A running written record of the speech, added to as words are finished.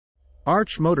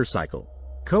Arch motorcycle.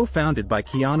 Co-founded by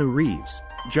Keanu Reeves,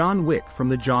 John Wick from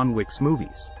the John Wick's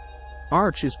movies.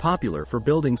 Arch is popular for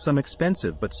building some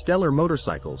expensive but stellar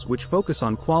motorcycles which focus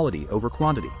on quality over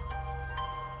quantity.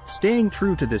 Staying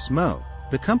true to this motto,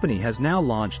 the company has now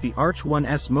launched the Arch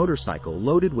 1S motorcycle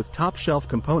loaded with top-shelf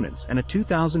components and a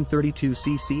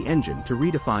 2032cc engine to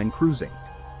redefine cruising.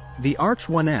 The Arch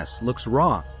 1S looks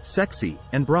raw, sexy,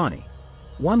 and brawny.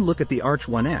 One look at the Arch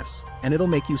 1S, and it'll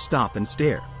make you stop and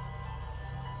stare.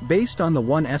 Based on the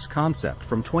 1S concept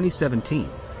from 2017,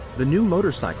 the new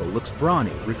motorcycle looks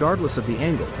brawny regardless of the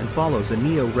angle and follows a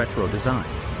neo-retro design.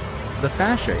 The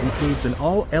fascia includes an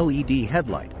all-LED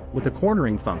headlight with a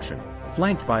cornering function,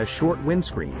 flanked by a short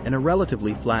windscreen and a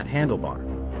relatively flat handlebar.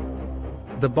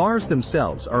 The bars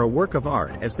themselves are a work of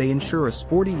art as they ensure a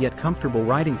sporty yet comfortable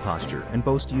riding posture and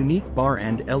boast unique bar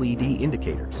and LED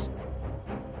indicators.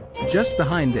 Just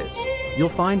behind this, you'll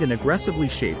find an aggressively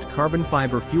shaped carbon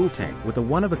fiber fuel tank with a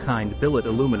one-of-a-kind billet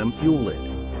aluminum fuel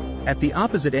lid. At the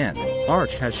opposite end,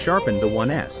 Arch has sharpened the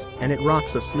 1S, and it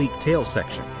rocks a sleek tail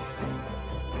section.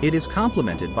 It is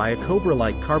complemented by a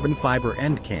Cobra-like carbon fiber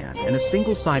end can and a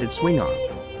single-sided swing arm,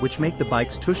 which make the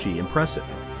bike's tushy impressive.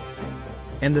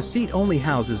 And the seat only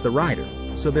houses the rider,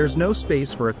 so there's no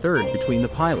space for a third between the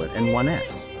pilot and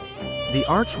 1S. The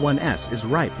Arch 1S is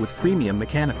ripe with premium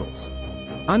mechanicals.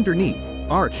 Underneath,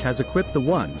 Arch has equipped the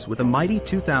ones with a mighty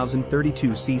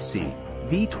 2032cc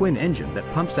V-twin engine that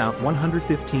pumps out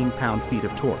 115 pound-feet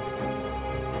of torque.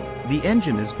 The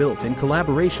engine is built in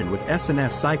collaboration with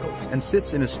S&S Cycles and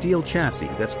sits in a steel chassis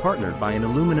that's partnered by an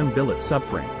aluminum billet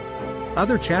subframe.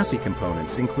 Other chassis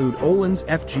components include Öhlins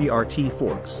FGRT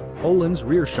forks, Öhlins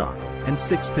rear shock, and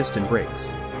 6-piston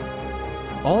brakes.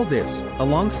 All this,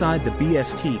 alongside the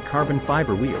BST carbon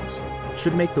fiber wheels,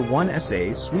 should make the 1S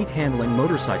a sweet-handling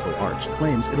motorcycle. Arch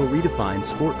claims it'll redefine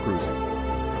sport cruising.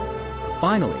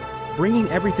 Finally, bringing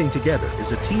everything together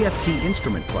is a TFT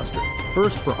instrument cluster,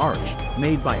 first for Arch,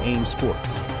 made by AIM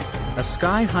Sports. A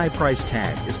sky-high price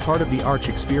tag is part of the Arch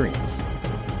experience.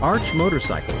 Arch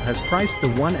Motorcycle has priced the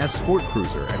 1S Sport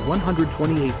Cruiser at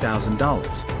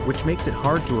 $128,000, which makes it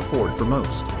hard to afford for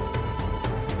most.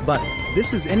 But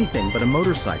this is anything but a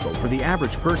motorcycle for the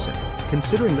average person,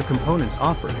 considering the components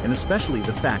offered and especially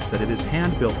the fact that it is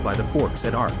hand-built by the Forks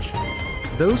at Arch.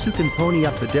 Those who can pony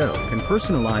up the dough can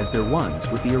personalize their ones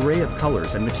with the array of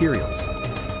colors and materials.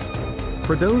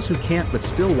 For those who can't but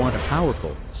still want a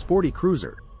powerful, sporty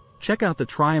cruiser, check out the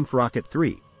Triumph Rocket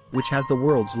 3, which has the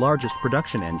world's largest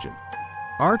production engine.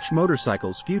 Arch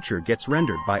Motorcycle's future gets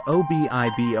rendered by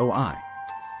OBIBOI.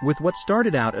 With what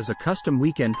started out as a custom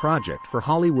weekend project for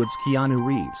Hollywood's Keanu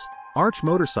Reeves, Arch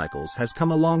Motorcycles has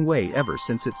come a long way ever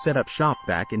since it set up shop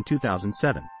back in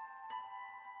 2007.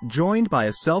 Joined by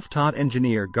a self-taught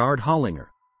engineer Gard Hollinger,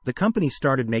 the company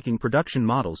started making production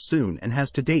models soon and has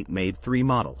to date made 3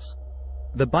 models.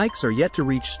 The bikes are yet to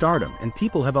reach stardom and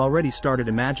people have already started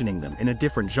imagining them in a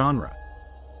different genre.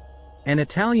 An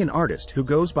Italian artist who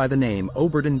goes by the name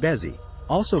Oberdan Bezzi,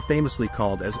 also famously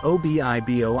called as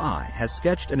OBIBOI, has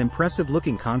sketched an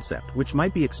impressive-looking concept which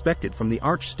might be expected from the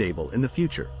Arch stable in the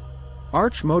future.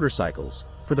 Arch Motorcycles,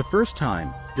 for the first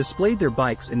time, displayed their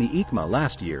bikes in the EICMA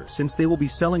last year since they will be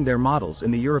selling their models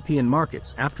in the European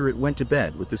markets after it went to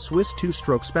bed with the Swiss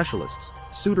two-stroke specialists,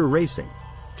 Suter Racing,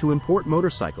 to import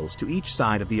motorcycles to each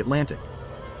side of the Atlantic.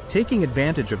 Taking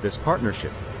advantage of this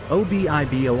partnership,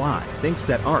 OBIBOI thinks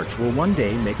that Arch will one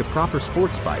day make a proper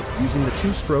sports bike using the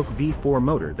two-stroke V4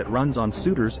 motor that runs on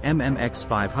Suter's MMX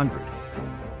 500.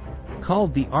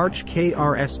 Called the Arch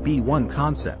KRSB1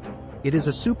 concept, it is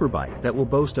a superbike that will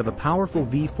boast of a powerful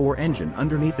V4 engine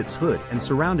underneath its hood and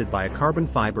surrounded by a carbon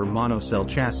fiber monocell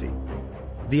chassis.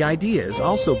 The idea is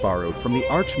also borrowed from the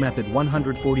Arch Method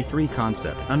 143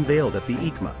 concept unveiled at the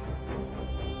EICMA.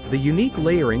 The unique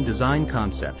layering design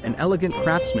concept and elegant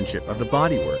craftsmanship of the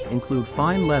bodywork include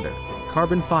fine leather,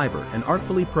 carbon fiber and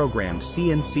artfully programmed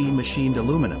CNC machined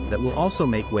aluminum that will also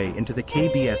make way into the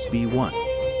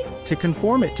KBSB1. To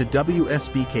conform it to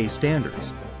WSBK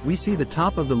standards, we see the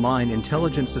top-of-the-line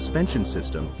intelligent suspension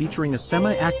system featuring a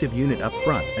semi-active unit up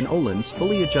front and Öhlins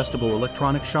fully adjustable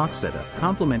electronic shock setup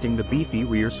complementing the beefy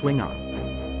rear swing arm.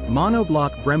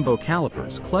 Monoblock Brembo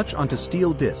calipers clutch onto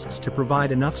steel discs to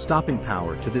provide enough stopping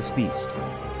power to this beast.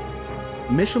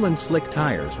 Michelin slick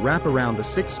tires wrap around the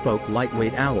 6-spoke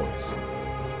lightweight alloys.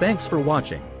 Thanks for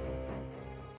watching.